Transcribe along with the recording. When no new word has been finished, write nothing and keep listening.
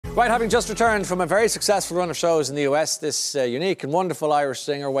Right, having just returned from a very successful run of shows in the US, this unique and wonderful Irish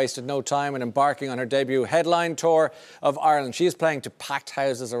singer wasted no time in embarking on her debut headline tour of Ireland. She is playing to packed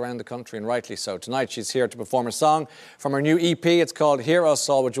houses around the country, and rightly so. Tonight she's here to perform a song from her new EP. It's called Hear Us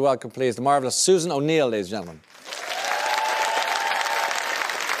All. Would you welcome, please, the marvellous Susan O'Neill, ladies and gentlemen.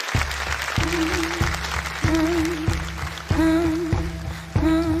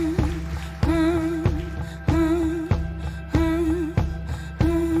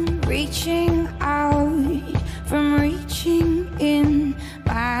 Reaching out from reaching in,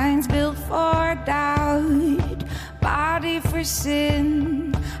 mind's built for doubt, body for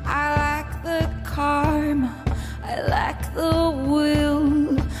sin. I lack the karma, I lack the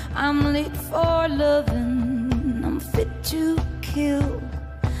will. I'm lit for loving, I'm fit to kill.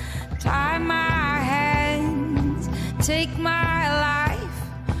 Tie my hands, take my life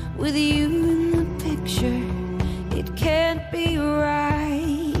with you in the picture. It can't be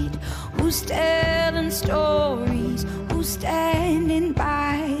right. Who's telling stories? Who's standing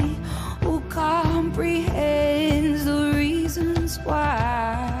by? Who comprehends the reasons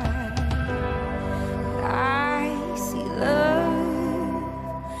why? I see love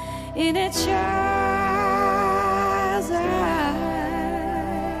in a child's eyes.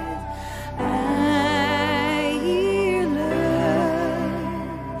 I hear love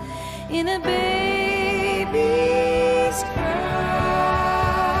in a baby's cry.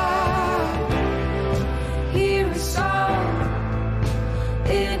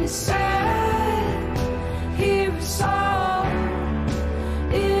 Inside, hear us all.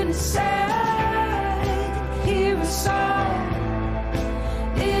 Inside, hear us all.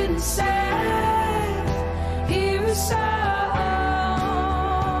 Inside, hear us all.